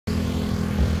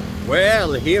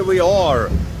Well, here we are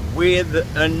with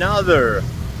another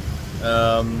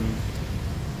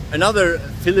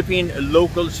Philippine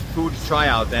locals food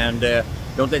tryout, and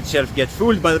don't let yourself get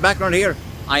fooled by the background here.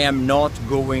 I am not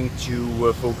going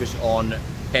to focus on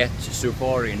pet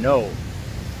safari, no.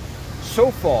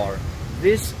 So far,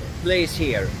 this place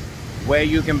here, where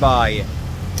you can buy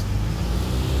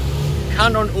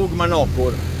kanon og manok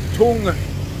or tung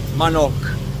manok.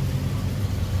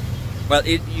 Well,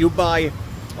 you buy,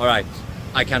 alright,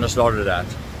 I kind of slaughtered that.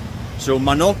 So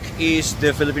manok is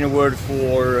the Filipino word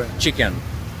for chicken.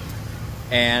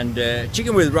 And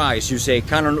chicken with rice, you say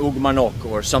kanon og manok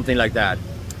or something like that.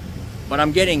 But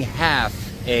I'm getting half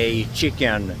a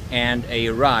chicken and a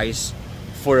rice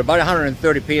for about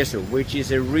 130 peso, which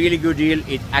is a really good deal.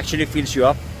 It actually fills you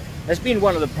up. That's been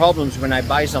one of the problems when I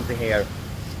buy something here.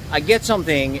 I get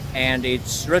something and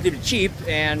it's relatively cheap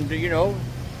and, you know,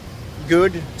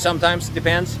 good, sometimes it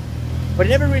depends, but it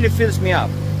never really fills me up.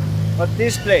 But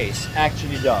this place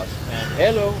actually does. And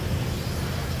hello,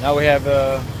 now we have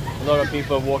a lot of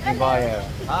people walking by here.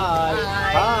 Hi,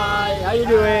 hi, how you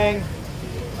doing?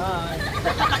 Hi.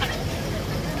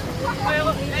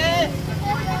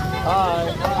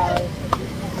 Hi, hi.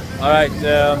 All right,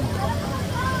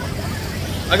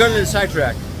 I got a little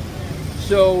sidetracked.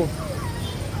 So,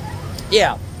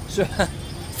 yeah, so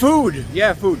food,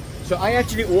 yeah, food. So I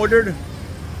actually ordered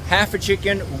half a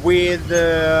chicken with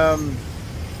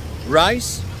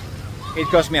rice. It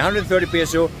cost me 130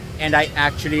 peso and I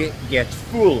actually get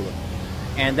full.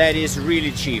 And that is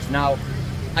really cheap. Now,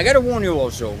 I gotta warn you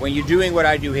also, when you're doing what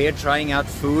I do here, trying out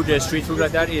food, street food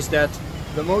like that, is that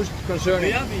the most concerning... Do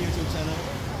you have a YouTube channel?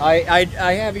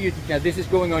 I have a YouTube channel. This is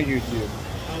going on YouTube.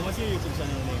 What's your YouTube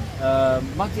channel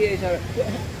name? Matti,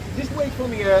 just wait for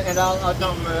me and I'll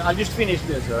come. I'll just finish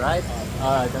this, all right?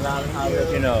 All right, and I'll let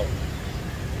you know.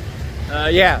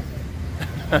 Yeah,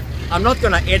 I'm not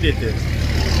gonna edit this.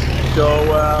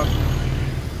 So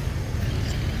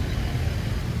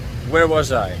where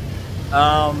was I?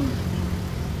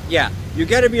 Yeah, you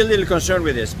gotta be a little concerned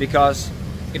with this, because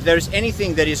if there's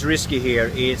anything that is risky here,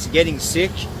 it's getting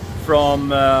sick from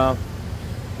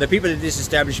the people at this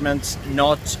establishment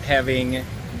not having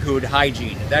good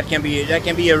hygiene. That can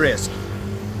be a risk.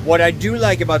 What I do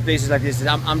like about places like this is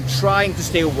I'm trying to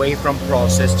stay away from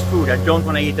processed food. I don't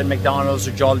want to eat at McDonald's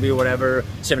or Jollibee or whatever,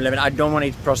 7-Eleven. I don't want to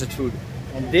eat processed food.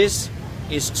 And this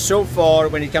is so far,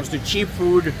 when it comes to cheap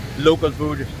food, local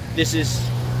food, this is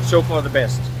so far the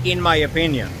best, in my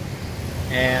opinion.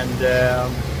 And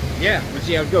yeah, we'll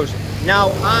see how it goes.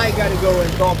 Now I gotta go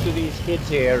and talk to these kids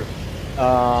here.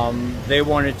 They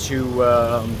wanted to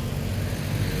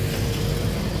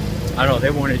I don't know,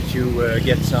 they wanted to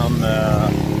get some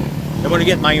they want to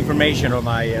get my information on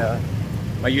my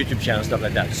my YouTube channel, stuff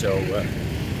like that. So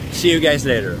see you guys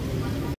later.